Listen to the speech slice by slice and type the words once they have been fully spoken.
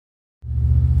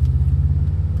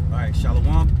Alright,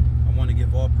 Shalom. I want to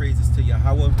give all praises to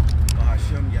Yahawah,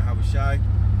 BaHaSham, Yahawashi,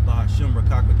 BaHaSham,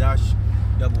 Rawchaa, Qadash.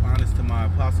 Double honors to my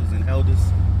apostles and elders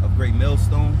of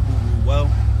GreatMillStone who rule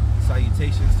well.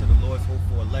 Salutations to the Lord's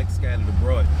hopeful elect scattered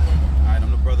abroad. Alright,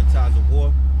 I'm the brother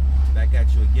Yahawah, back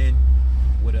at you again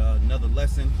with another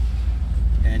lesson.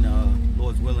 And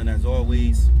Lord's willing, as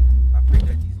always, I pray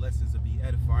that these lessons will be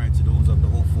edifying to those of the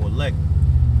hopeful elect.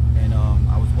 And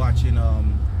I was watching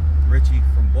Richie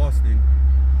from Boston,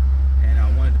 and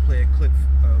I wanted to play a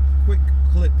quick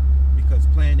clip, because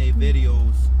playing their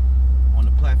videos on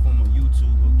the platform on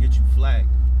YouTube will get you flagged.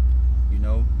 You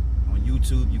know, on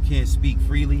YouTube you can't speak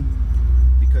freely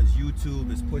because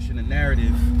YouTube is pushing a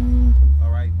narrative,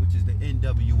 all right, which is the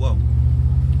NWO.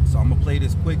 So I'm gonna play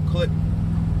this quick clip,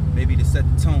 maybe to set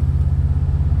the tone.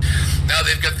 Now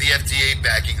they've got the FDA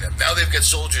backing them. Now they've got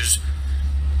soldiers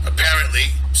apparently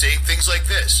saying things like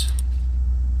this.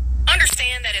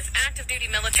 Understand that if active duty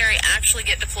military actually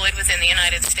get deployed within the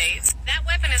United States, that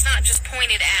weapon is not just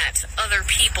pointed at other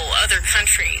people, other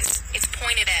countries. It's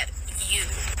pointed at you.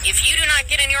 If you do not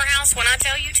get in your house when I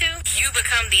tell you to, you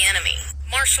become the enemy.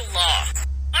 Martial law.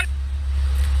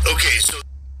 Okay, so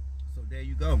there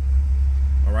you go.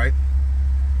 All right.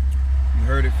 You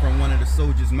heard it from one of the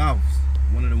soldiers' mouths.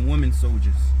 One of the women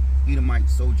soldiers, Edomite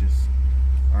soldiers.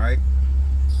 All right.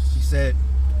 She said,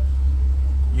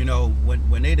 you know,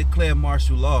 when they declare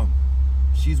martial law,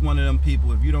 she's one of them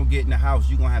people, if you don't get in the house,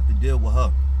 you're going to have to deal with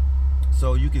her.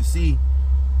 So you can see,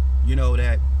 you know,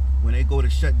 that when they go to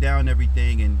shut down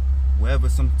everything and wherever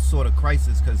some sort of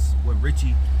crisis, because what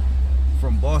Richie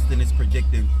from Boston is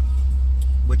predicting,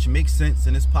 which makes sense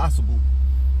and it's possible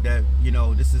that, you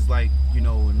know, this is like, you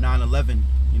know, 9/11,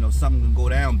 you know, something can go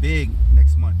down big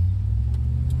next month,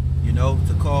 you know,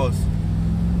 to cause,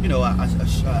 you know,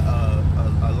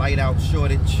 a light out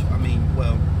shortage. I mean,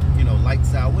 well, you know,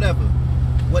 lights out, whatever,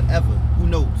 who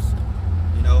knows,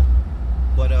 you know.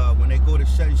 But when they go to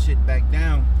shutting shit back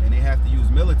down and they have to use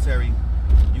military,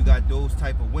 you got those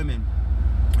type of women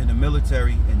in the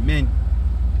military and men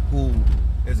who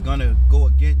is gonna go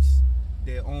against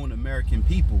their own American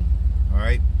people. All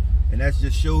right, and that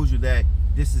just shows you that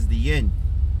this is the end.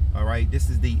 All right, this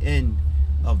is the end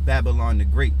of Babylon the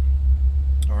Great.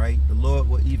 All right, the Lord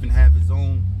will even have his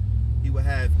own. He will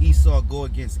have Esau go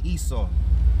against Esau.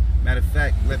 Matter of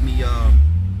fact, let me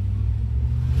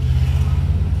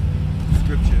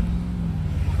scripture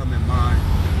come in mind.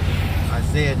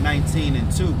 Isaiah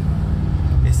 19:2.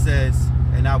 It says,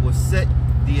 "And I will set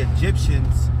the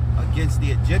Egyptians against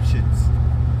the Egyptians,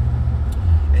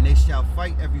 and they shall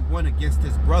fight every one against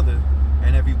his brother,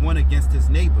 and every one against his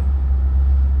neighbor.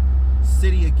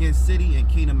 City against city, and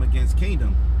kingdom against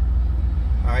kingdom."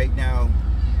 All right, now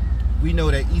we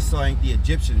know that Esau ain't the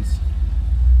Egyptians,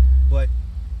 but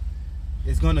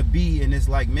it's gonna be in this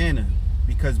like manner,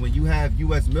 because when you have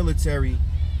U.S. military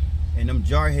and them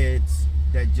jarheads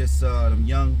that just them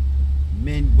young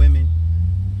men, women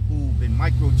who've been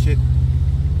microchipped,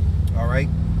 all right,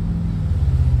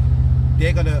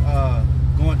 they're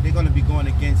gonna be going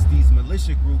against these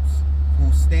militia groups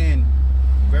who stand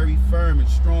very firm and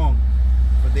strong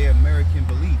for their American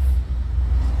belief.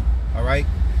 All right,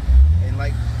 and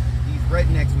like these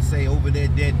rednecks would say, over their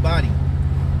dead body,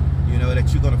 you know,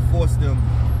 that you're gonna force them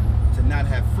to not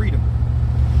have freedom.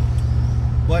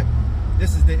 But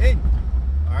this is the end.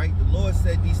 All right, the Lord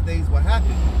said these things will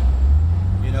happen.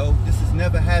 You know, this has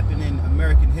never happened in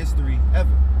American history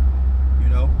ever. You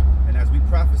know, and as we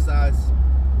prophesize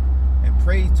and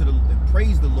praise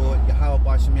the Lord, Yahawah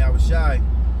BaHaSham Yahawashi,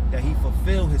 that he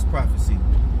fulfill his prophecy,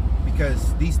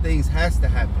 because these things has to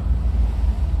happen.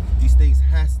 These things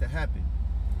has to happen.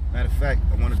 Matter of fact,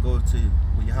 I want to go to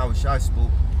what Yahawashi spoke.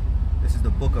 This is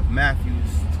the book of Matthew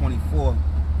 24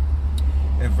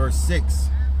 and verse 6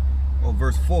 or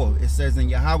verse 4. It says,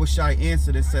 "And Yahawashi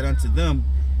answered and said unto them,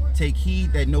 Take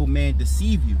heed that no man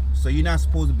deceive you." So you're not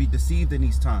supposed to be deceived in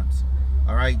these times.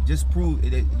 All right, just prove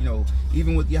it. You know,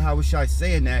 even with Yahawashi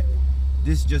saying that,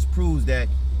 this just proves that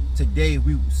today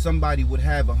somebody would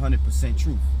have 100%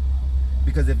 truth.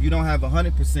 Because if you don't have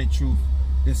 100% truth,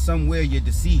 then somewhere you're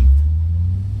deceived.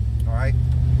 All right,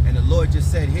 and the Lord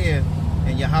just said here,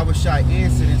 and Yahawashi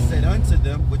answered and said unto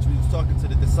them, which we was talking to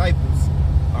the disciples.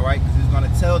 All right, because he was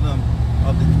going to tell them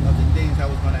of the things that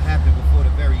was going to happen before the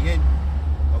very end.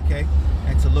 Okay,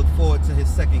 and to look forward to his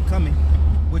second coming,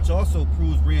 which also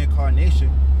proves reincarnation.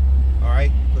 All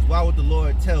right, because why would the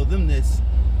Lord tell them this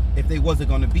if they wasn't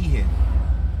going to be here?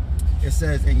 It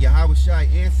says, "And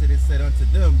Yahawashi answered and said unto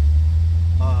them,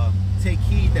 Take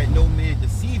heed that no man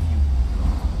deceive you,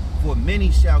 for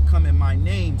many shall come in my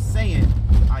name, saying,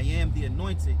 I am the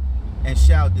anointed, and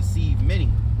shall deceive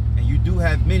many. And you do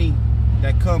have many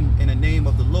that come in the name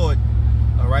of the Lord,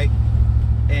 all right,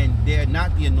 and they're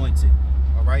not the anointed,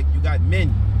 all right. You got men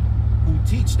who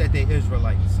teach that they're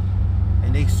Israelites,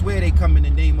 and they swear they come in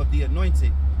the name of the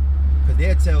anointed, because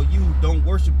they'll tell you, don't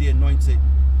worship the anointed,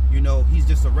 you know, he's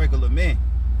just a regular man,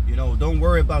 you know, don't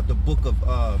worry about the book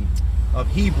of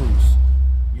Hebrews,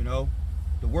 you know,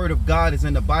 the word of God is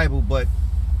in the Bible, but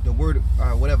the word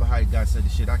of, whatever how God said the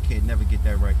shit, I can't never get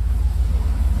that right.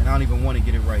 And I don't even want to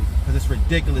get it right, because it's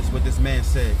ridiculous what this man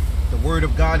said. The word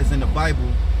of God is in the Bible,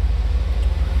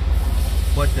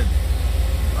 but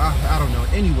I don't know.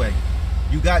 Anyway,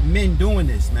 you got men doing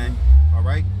this, man, all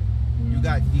right? You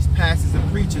got these pastors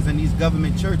and preachers in these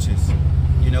government churches,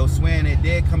 you know, swearing that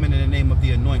they're coming in the name of the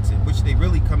anointed, which they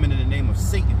really come in the name of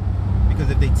Satan.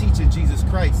 Because if they teach in Jesus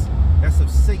Christ, that's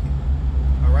of Satan,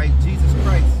 all right? Jesus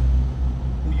Christ,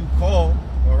 who you call,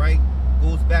 all right,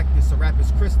 goes back to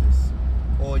Serapis Christus,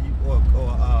 or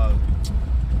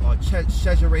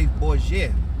Cesare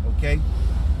Borgia, okay?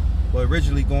 But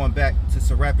originally going back to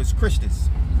Serapis Christus.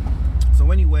 So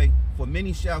anyway, for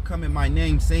many shall come in my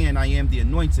name, saying I am the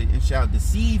anointed, and shall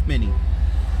deceive many.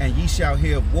 And ye shall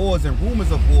hear of wars and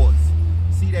rumors of wars.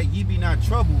 See that ye be not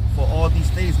troubled, for all these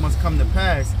things must come to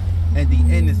pass, and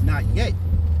the end is not yet.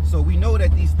 So we know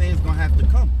that these things gonna have to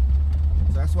come.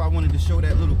 So that's why I wanted to show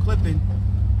that little clipping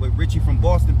with Richie from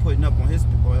Boston putting up on his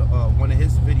one of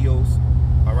his videos,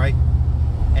 all right?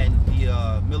 And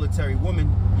the military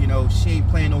woman, you know, she ain't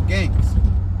playing no games,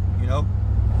 you know?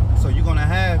 So you're gonna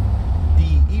have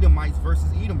the Edomites versus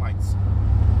Edomites,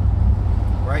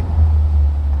 right?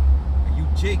 And you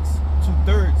jigs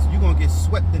 2/3, you're gonna get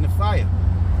swept in the fire.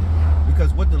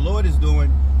 Because what the Lord is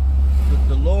doing,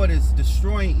 the Lord is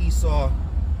destroying Esau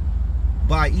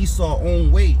by Esau's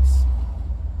own ways.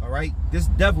 All right, this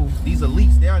devil, these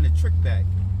elites, they're in the trick bag.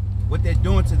 What they're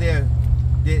doing to their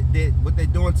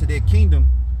kingdom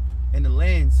and the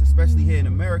lands, especially here in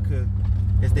America,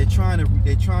 is they're trying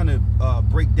to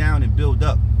break down and build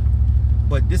up.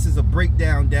 But this is a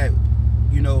breakdown that,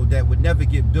 you know, that would never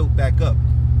get built back up.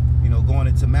 You know, going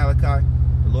into Malachi,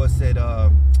 the Lord said,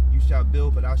 "You shall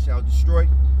build, but I shall destroy,"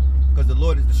 because the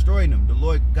Lord is destroying them. The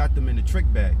Lord got them in the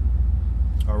trick bag.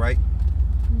 All right.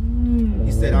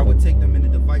 He said, I would take them in the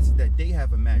devices that they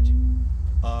have imagined.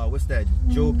 What's that?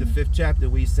 Job, the 5th chapter,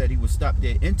 where he said he would stop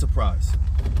their enterprise.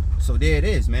 So there it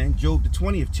is, man. Job, the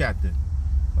 20th chapter.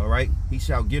 All right. He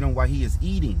shall get him while he is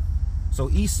eating. So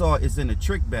Esau is in a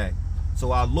trick bag.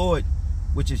 So our Lord,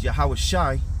 which is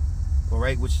Yahawashi, all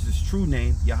right, which is his true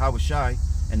name, Yahawashi,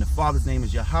 and the Father's name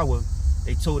is Yahawah,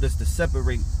 they told us to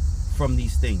separate from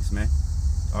these things, man.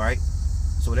 All right.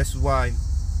 So that's why,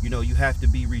 you know, you have to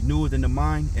be renewed in the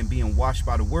mind and being washed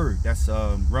by the word. That's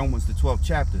Romans, the 12th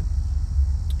chapter.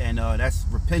 And that's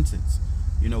repentance,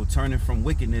 you know, turning from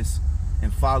wickedness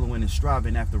and following and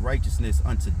striving after righteousness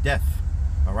unto death.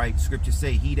 All right. Scripture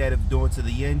say, he that endureth to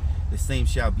the end, the same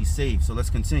shall be saved. So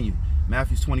let's continue.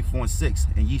 Matthew 24:6.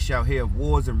 And ye shall hear of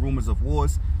wars and rumors of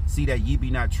wars. See that ye be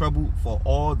not troubled, for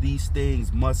all these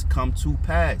things must come to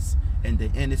pass, and the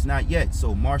end is not yet.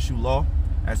 So martial law,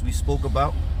 as we spoke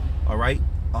about, all right.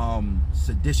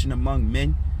 Sedition among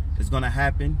men is going to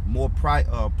happen. More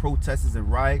protests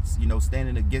and riots, you know,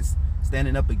 standing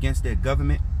up against their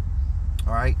government.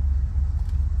 All right.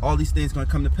 All these things going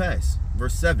to come to pass.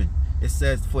 Verse 7, it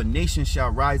says, for nation shall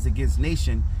rise against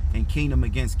nation, and kingdom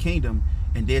against kingdom,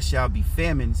 and there shall be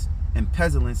famines and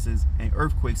pestilences and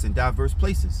earthquakes in diverse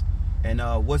places. And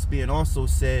what's being also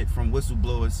said from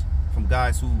whistleblowers, from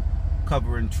guys who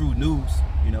covering true news,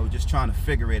 you know, just trying to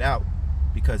figure it out,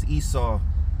 because Esau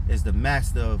is the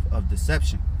master of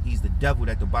deception. He's the devil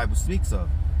that the Bible speaks of.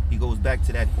 He goes back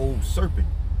to that old serpent.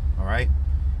 All right.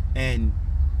 And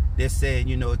they're saying,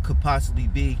 you know, it could possibly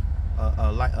be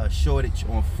a shortage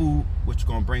on food, which is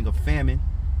going to bring a famine,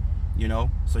 you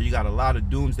know. So you got a lot of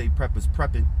doomsday preppers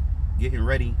prepping, getting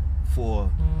ready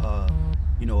for,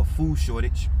 you know, a food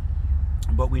shortage.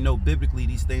 But we know biblically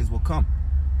these things will come.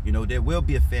 You know, there will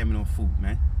be a famine on food,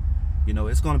 man. You know,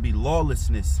 it's going to be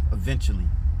lawlessness eventually.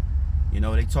 You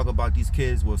know, they talk about these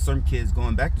kids, well, some kids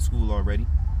going back to school already.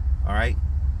 All right.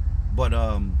 But,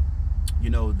 you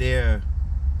know, they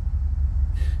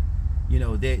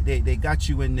got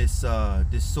you in this,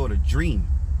 this sort of dream,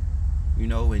 you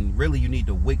know, and really you need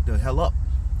to wake the hell up.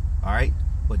 All right.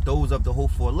 But those of the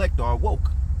hopeful elect are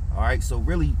awoke. All right. So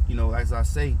really, you know, as I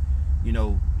say, you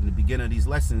know, in the beginning of these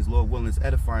lessons, Lord willing, is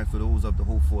edifying for those of the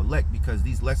hopeful elect, because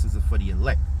these lessons are for the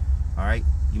elect. All right.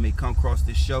 You may come across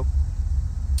this show,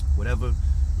 whatever,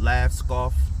 laugh,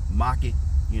 scoff, mock it,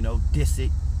 you know, diss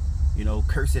it, you know,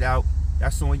 curse it out.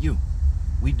 That's on you.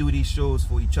 We do these shows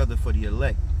for each other, for the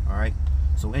elect. All right.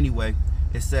 So anyway,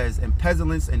 It says, and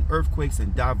pestilence and earthquakes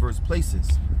in diverse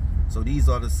places. So these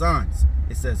are the signs.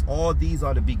 It says all these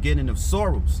are the beginning of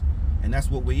sorrows. And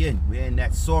that's what we're in. We're in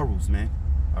that sorrows, man.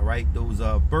 All right, those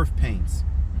birth pains.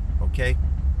 Okay,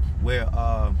 where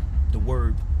the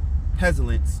word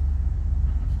pestilence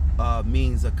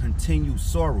means a continued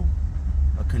sorrow,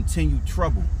 a continued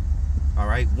trouble. All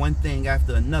right, one thing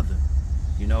after another.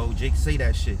 You know, Jake say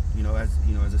that shit, you know, as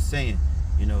a saying,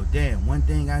 you know, damn, one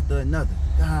thing after another.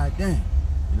 God damn,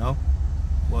 you know.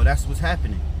 Well, that's what's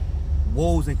happening.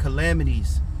 Woes and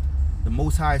calamities. The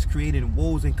Most High is creating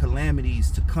woes and calamities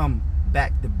to come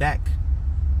back to back.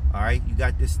 All right, you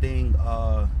got this thing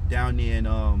down there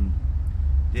in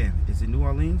damn, is it New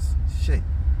Orleans? Shit,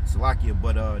 Salakia,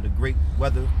 but the great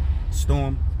weather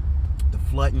storm, the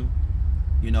flooding,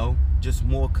 you know, just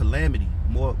more calamity,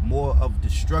 more of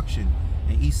destruction.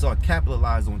 And Esau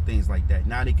capitalized on things like that.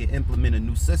 Now they can implement a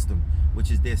new system, which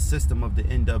is their system of the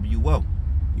NWO.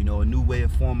 You know, a new way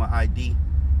of form of ID.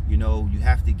 You know, you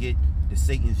have to get the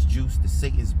Satan's juice, the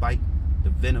Satan's bite, the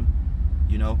venom,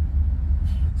 you know.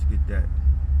 Let's get that.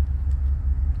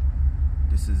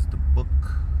 This is the book,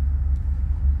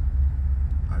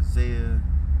 Isaiah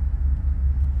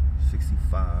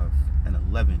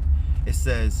 65:11. It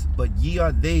says, but ye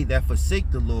are they that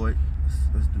forsake the Lord.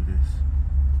 Let's do this.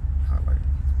 Highlight.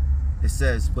 It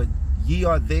says, but ye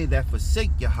are they that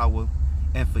forsake Yahawah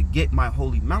and forget my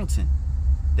holy mountain,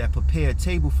 that prepare a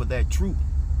table for that troop,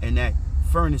 and that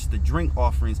furnish the drink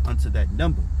offerings unto that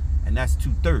number. And that's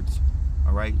 2/3.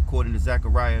 All right, according to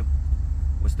Zechariah,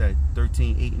 what's that,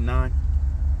 13:8 and 9.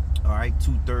 All right,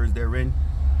 2/3 therein,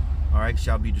 all right,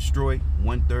 shall be destroyed.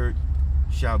 1/3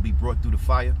 shall be brought through the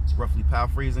fire, roughly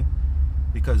paraphrasing,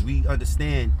 because we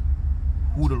understand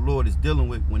who the Lord is dealing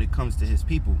with when it comes to his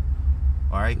people.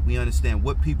 All right, we understand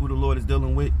what people the Lord is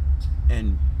dealing with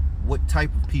and what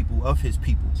type of people of his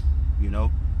people, you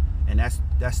know. And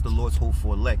that's the Lord's hope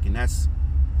for elect, and that's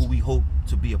who we hope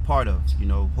to be a part of, you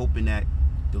know, hoping that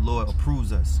the Lord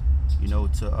approves us, you know,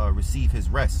 to receive his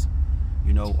rest,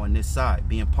 you know, on this side,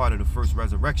 being part of the first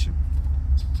resurrection.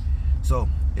 So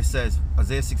it says,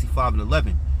 Isaiah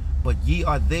 65:11, but ye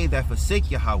are they that forsake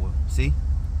Yahawah, see,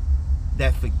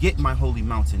 that forget my holy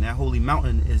mountain. That holy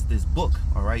mountain is this book,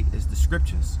 all right, it's the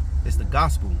scriptures, it's the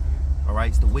gospel, all right,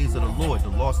 it's the ways of the Lord, the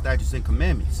law, statutes, and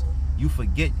commandments. You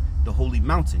forget the holy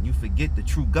mountain, you forget the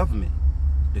true government,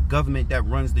 the government that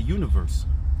runs the universe.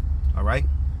 All right,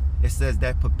 it says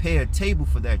that prepare a table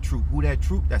for that troop. Who that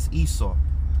troop? That's Esau.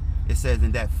 It says,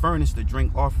 and that furnish the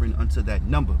drink offering unto that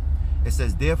number. It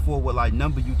says, therefore will I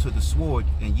number you to the sword,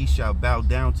 and ye shall bow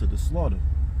down to the slaughter.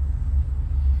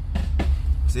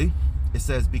 See, it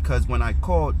says, because when I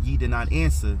called, ye did not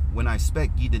answer, when I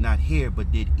spake, ye did not hear,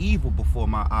 but did evil before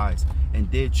my eyes, and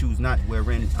did choose not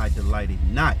wherein I delighted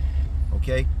not.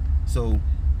 Okay, so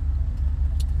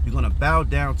you're going to bow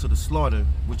down to the slaughter,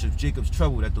 which is Jacob's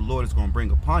trouble that the Lord is going to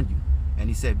bring upon you. And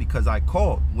he said, because I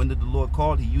called. When did the Lord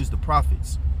call? He used the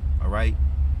prophets. All right,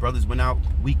 brothers went out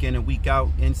week in and week out,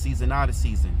 in season, out of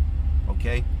season,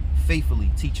 okay,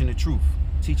 faithfully teaching the truth,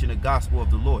 teaching the gospel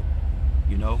of the Lord,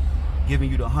 you know,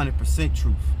 giving you the 100%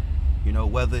 truth, you know,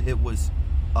 whether it was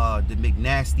the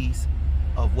McNasties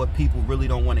of what people really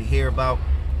don't want to hear about,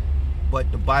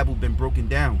 but the Bible been broken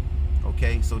down.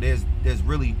 Okay, so there's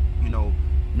really, you know,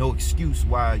 no excuse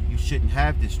why you shouldn't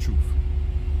have this truth.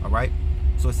 All right,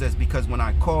 so it says, because when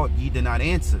I called, ye did not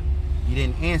answer. You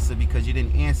didn't answer because you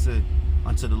didn't answer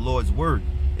unto the Lord's word.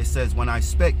 It says, when I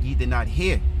spake, ye did not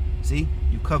hear. See,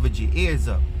 you covered your ears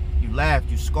up, you laughed,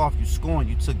 you scoffed, you scorned,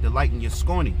 you took delight in your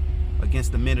scorning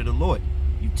against the men of the Lord.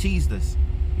 You teased us,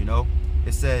 you know.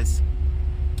 It says,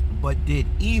 but did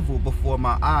evil before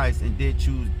my eyes, and did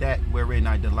choose that wherein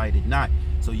I delighted not.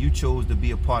 So you chose to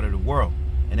be a part of the world,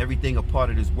 and everything a part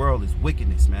of this world is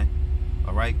wickedness, man.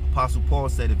 All right, Apostle Paul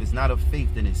said, if it's not of faith,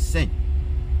 then it's sin,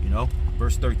 you know.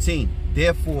 Verse 13,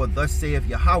 therefore thus saith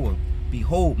Yahawah,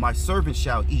 behold, my servant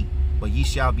shall eat, but ye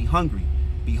shall be hungry.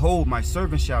 Behold, my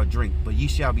servant shall drink, but ye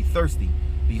shall be thirsty.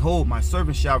 Behold, my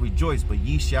servant shall rejoice, but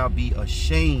ye shall be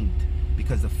ashamed,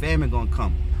 because the famine gonna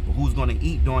come. But who's gonna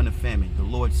eat during the famine? The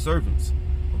Lord's servants,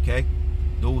 okay?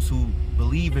 Those who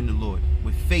believe in the Lord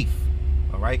with faith,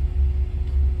 all right?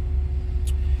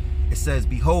 It says,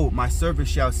 behold, my servant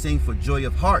shall sing for joy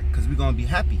of heart, because we're gonna be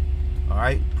happy, all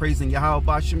right? Praising Yahawah,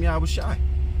 BaHaSham, Yahawashi.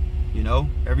 You know,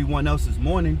 everyone else is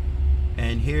mourning,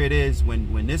 and here it is,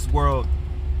 when this world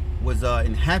was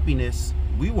in happiness,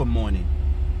 we were mourning.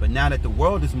 But now that the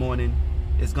world is mourning,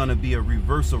 it's going to be a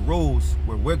reverse of roles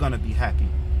where we're going to be happy.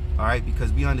 All right,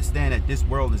 because we understand that this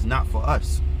world is not for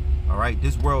us. All right,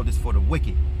 this world is for the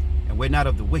wicked, and we're not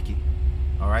of the wicked.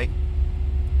 All right,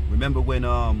 remember when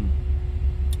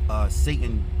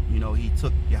Satan, you know, he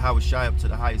took Yahawashi up to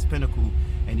the highest pinnacle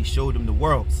and he showed him the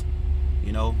worlds.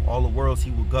 You know, all the worlds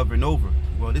he will govern over.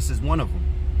 Well, this is one of them.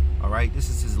 All right, this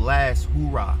is his last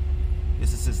hoorah.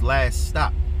 This is his last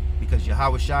stop, because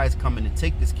Yahawashi is coming to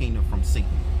take this kingdom from Satan.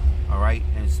 All right,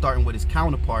 and starting with his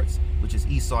counterparts, which is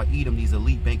Esau, Edom, these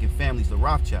elite banking families, the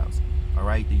Rawchaas. All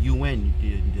right, the UN,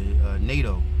 the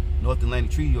NATO, North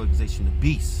Atlantic Treaty Organization, the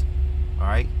beasts. All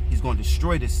right, he's going to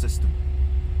destroy this system.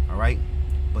 All right,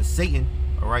 but Satan,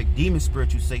 all right, demon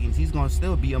spiritual Satans, he's going to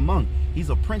still be among. He's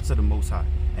a prince of the Most High.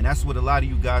 And that's what a lot of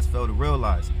you guys fail to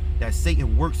realize, that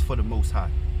Satan works for the Most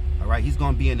High. All right, he's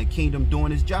going to be in the kingdom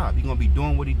doing his job. He's going to be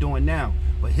doing what he's doing now.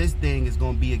 But his thing is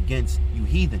going to be against you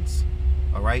heathens.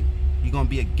 All right, he's going to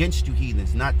be against you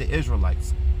heathens, not the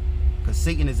Israelites. Because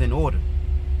Satan is in order.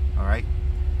 All right,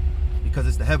 because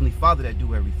it's the Heavenly Father that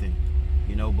do everything.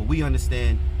 You know, but we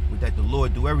understand that the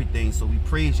Lord do everything. So we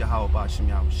praise Yahawah BaHaSham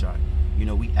Yahawashi. You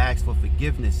know, we ask for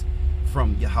forgiveness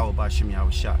from Yahawah BaHaSham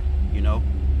Yahawashi. You know.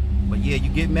 But yeah, you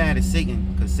get mad at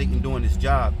Satan because Satan doing his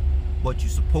job, but you're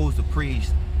supposed to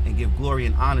praise and give glory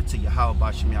and honor to Yahawah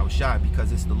BaHaSham Yahawashi,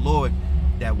 because it's the Lord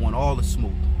that want all the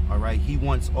smoke. All right, he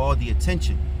wants all the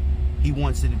attention. He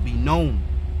wants it to be known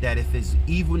that if it's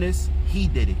evilness, he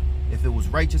did it. If it was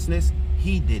righteousness,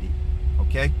 he did it.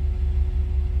 Okay.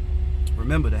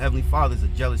 Remember, the Heavenly Father is a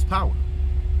jealous power.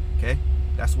 Okay,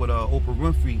 that's what Oprah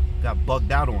Winfrey got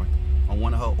bugged out on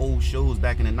one of her old shows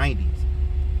back in the 90s.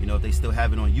 You know, they still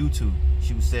have it on YouTube.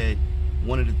 She said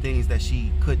one of the things that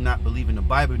she could not believe in the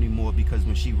Bible anymore, because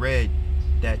when she read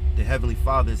that the Heavenly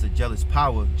Father is a jealous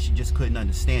power, she just couldn't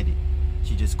understand it.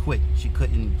 She just quit. She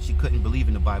couldn't believe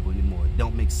in the Bible anymore. It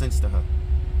don't make sense to her.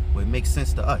 Well, it makes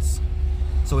sense to us.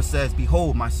 So it says,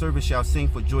 behold, my servant shall sing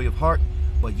for joy of heart,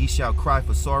 but ye shall cry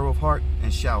for sorrow of heart,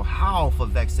 and shall howl for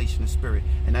vexation of spirit.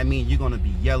 And I mean, you're going to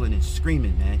be yelling and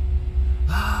screaming, man.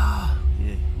 Ah,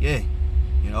 yeah,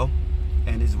 you know.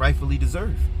 And it's rightfully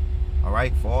deserved. All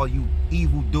right, for all you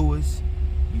evildoers,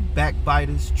 you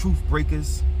backbiters, truth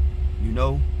breakers, you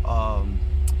know,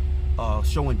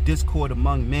 showing discord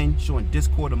among men, showing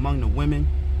discord among the women,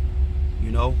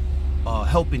 you know,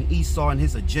 helping Esau and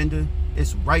his agenda.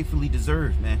 It's rightfully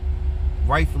deserved, man.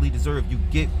 Rightfully deserved. You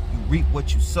reap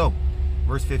what you sow.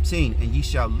 Verse 15, and ye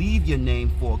shall leave your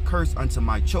name for a curse unto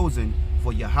my chosen,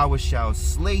 for Yahawah shall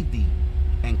slay thee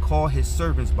and call his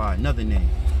servants by another name.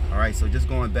 All right, so just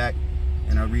going back,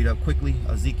 and I read up quickly,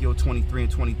 Ezekiel 23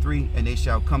 and 23, and they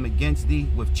shall come against thee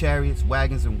with chariots,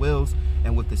 wagons, and wheels,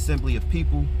 and with assembly of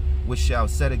people, which shall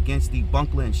set against thee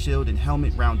buckler and shield and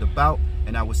helmet round about,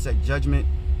 and I will set judgment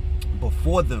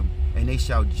before them, and they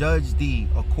shall judge thee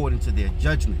according to their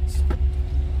judgments.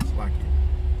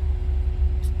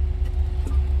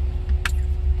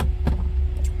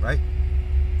 Right?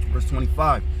 Verse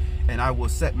 25, and I will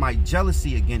set my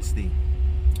jealousy against thee,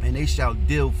 and they shall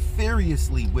deal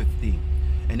furiously with thee,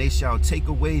 and they shall take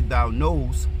away thou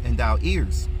nose and thou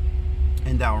ears,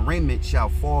 and thou raiment shall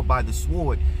fall by the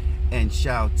sword, and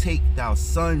shall take thou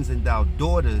sons and thou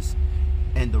daughters,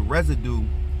 and the residue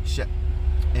shall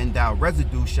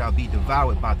be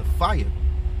devoured by the fire.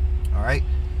 All right,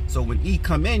 so when he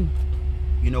come in,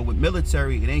 you know, with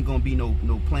military, it ain't gonna be no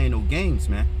playing no games,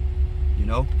 man. You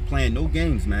know, playing no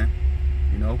games, man.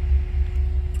 You know,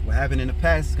 what happened in the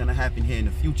past is gonna happen here in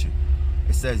the future.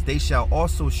 It says, they shall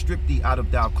also strip thee out of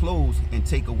thy clothes and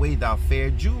take away thy fair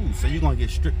jewels. So you're gonna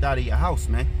get stripped out of your house,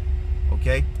 man.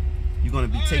 Okay, you're gonna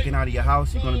be taken out of your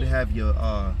house. You're gonna have your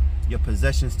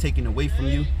possessions taken away from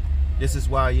you. This is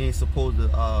why you ain't supposed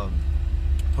to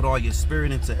put all your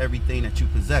spirit into everything that you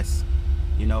possess.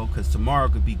 You know, because tomorrow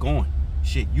could be gone.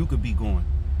 Shit, you could be gone.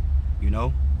 You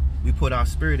know, we put our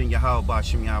spirit in Yahawah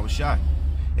BaHaSham Yahawashi.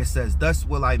 It says, thus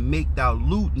will I make thou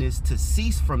lewdness to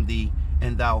cease from thee,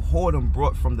 and thou whoredom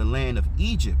brought from the land of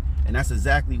Egypt. And that's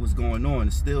exactly what's going on.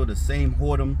 It's still the same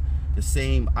whoredom, the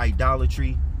same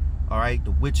idolatry, all right,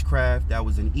 the witchcraft that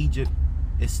was in Egypt.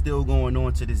 It's still going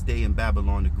on to this day in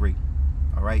Babylon the Great.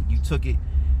 All right, you took it,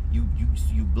 you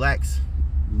blacks,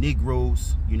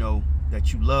 Negroes, you know,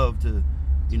 that you love to,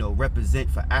 you know, represent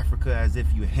for Africa as if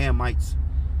you're Hamites.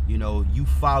 You know, you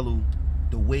follow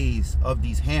the ways of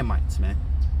these Hamites, man.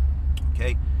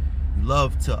 Okay, you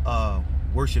love to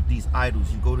worship these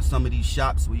idols. You go to some of these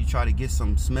shops where you try to get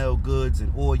some smell goods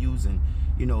and oils and,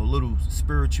 you know, little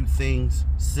spiritual things,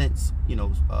 scents, you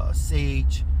know,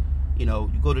 sage. You know,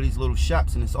 you go to these little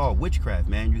shops and it's all witchcraft,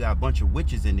 man. You got a bunch of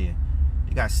witches in there.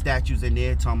 They got statues in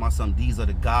there talking about some, these are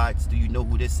the gods. Do you know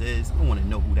who this is? I don't want to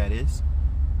know who that is.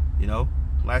 You know,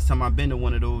 last time I've been to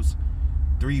one of those,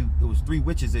 it was three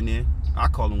witches in there. I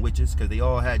call them witches because they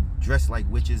all had dressed like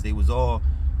witches. They was all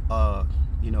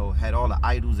you know, had all the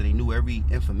idols and they knew every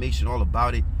information all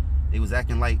about it. They was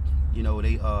acting like, you know,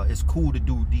 they it's cool to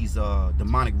do these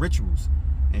demonic rituals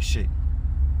and shit.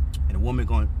 And a woman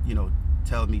going, you know,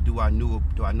 tell me, do I know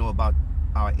about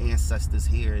our ancestors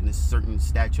here in this certain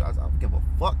statue? I don't give a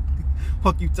fuck.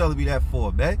 Fuck you telling me that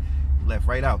for, man? Left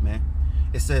right out, man.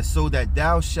 It says, so that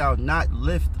thou shalt not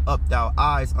lift up thou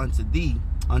eyes unto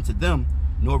them,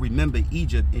 nor remember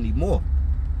Egypt anymore.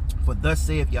 For thus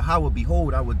saith Yahawah,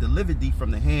 behold, I will deliver thee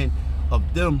from the hand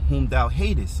of them whom thou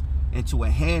hatest, and to a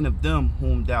hand of them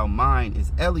whom thou mind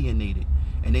is alienated,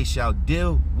 and they shall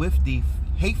deal with thee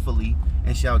hatefully,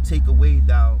 and shall take away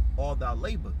all thy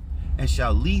labor, and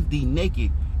shall leave thee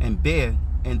naked and bare,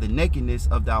 and the nakedness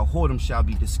of thy whoredom shall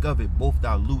be discovered, both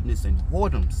thy lewdness and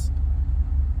whoredoms.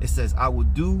 It says, I will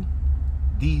do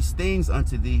these things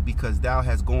unto thee, because thou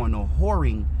hast gone a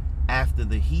whoring after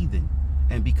the heathen,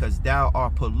 and because thou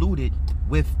art polluted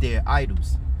with their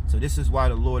idols. So this is why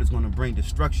the Lord is going to bring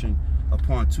destruction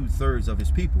upon 2/3 of his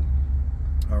people.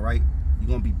 All right, you're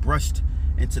going to be brushed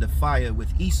into the fire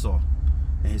with Esau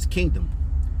and his kingdom,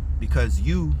 because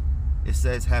you, it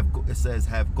says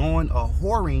have gone a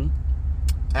whoring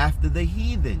after the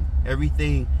heathen.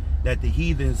 Everything that the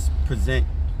heathens present,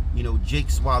 you know, Jake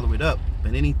swallow it up,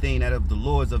 but anything that of the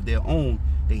lords of their own,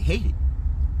 they hate it.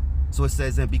 So it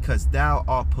says, and because thou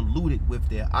art polluted with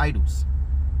their idols.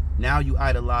 Now you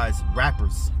idolize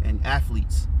rappers and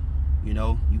athletes. You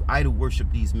know, you idol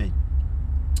worship these men.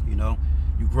 You know,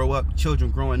 you grow up,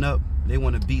 children growing up, they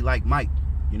want to be like Mike.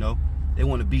 You know, they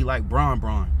want to be like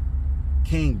Bron,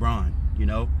 King Bron. You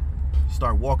know,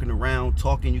 start walking around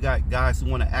talking. You got guys who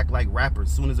want to act like rappers.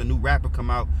 As soon as a new rapper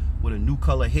come out with a new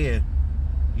color hair,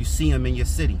 you see him in your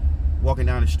city walking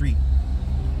down the street,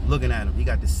 looking at him. He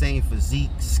got the same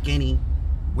physique, skinny,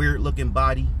 weird looking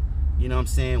body, you know what I'm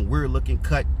saying, weird looking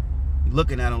cut. You're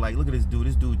looking at him like, look at this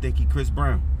dude think he Chris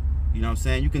Brown. You know what I'm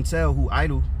saying? You can tell who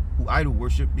idol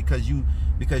worship because you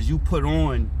put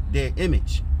on their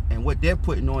image, and what they're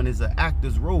putting on is an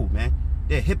actor's role, man.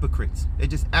 They're hypocrites. They're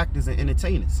just actors and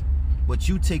entertainers. But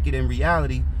you take it in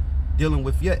reality, dealing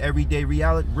with your everyday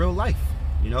reality, real life.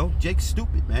 You know, Jake's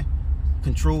stupid, man.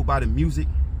 Controlled by the music.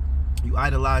 You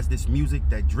idolize this music,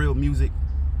 that drill music.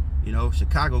 You know,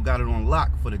 Chicago got it on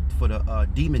lock for the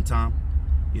demon time.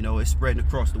 You know, it's spreading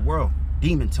across the world.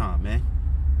 Demon time, man.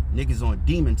 Niggas on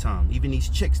demon time. Even these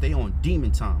chicks, they on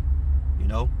demon time. You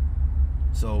know,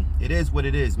 so it is what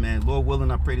it is, man. Lord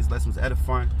willing, I pray this lesson was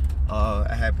edifying.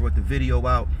 I had brought the video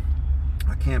out.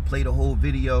 I can't play the whole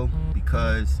video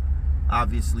because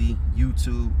obviously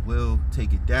YouTube will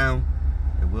take it down.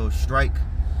 It will strike.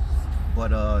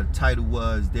 But title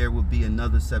was, there will be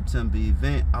another September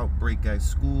event, outbreak at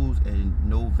schools, and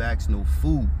no vax, no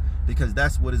food. Because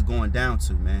that's what it's going down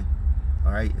to, man.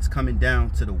 All right, it's coming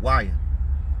down to the wire.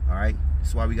 All right,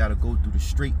 that's why we got to go through the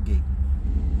straight gate.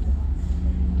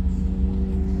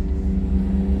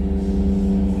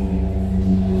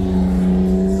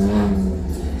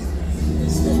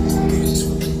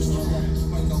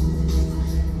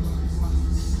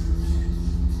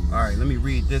 Let me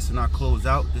read this and I'll close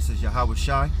out. This is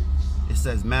Yahawashi. It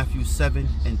says Matthew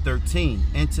 7:13.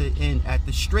 Enter in at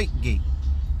the straight gate.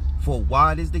 For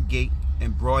wide is the gate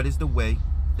and broad is the way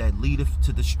that leadeth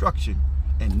to destruction,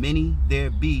 and many there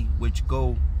be which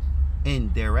go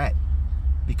in thereat.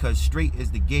 Because straight is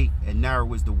the gate and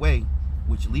narrow is the way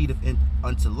which leadeth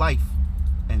unto life,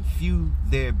 and few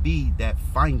there be that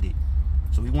find it.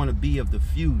 So we want to be of the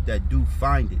few that do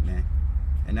find it, man.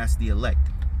 And that's the elect.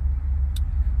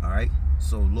 All right,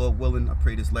 so Lord willing, I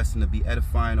pray this lesson to be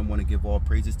edifying. I want to give all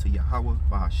praises to Yahawah,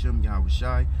 BaHaSham,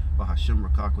 Yahawashi, BaHaSham,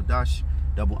 Rawchaa, Qadash.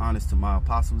 Double honors to my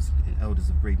apostles and elders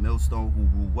of GreatMillStone who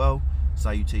rule well.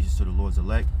 Salutations to the Lord's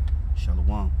elect.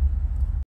 Shalom.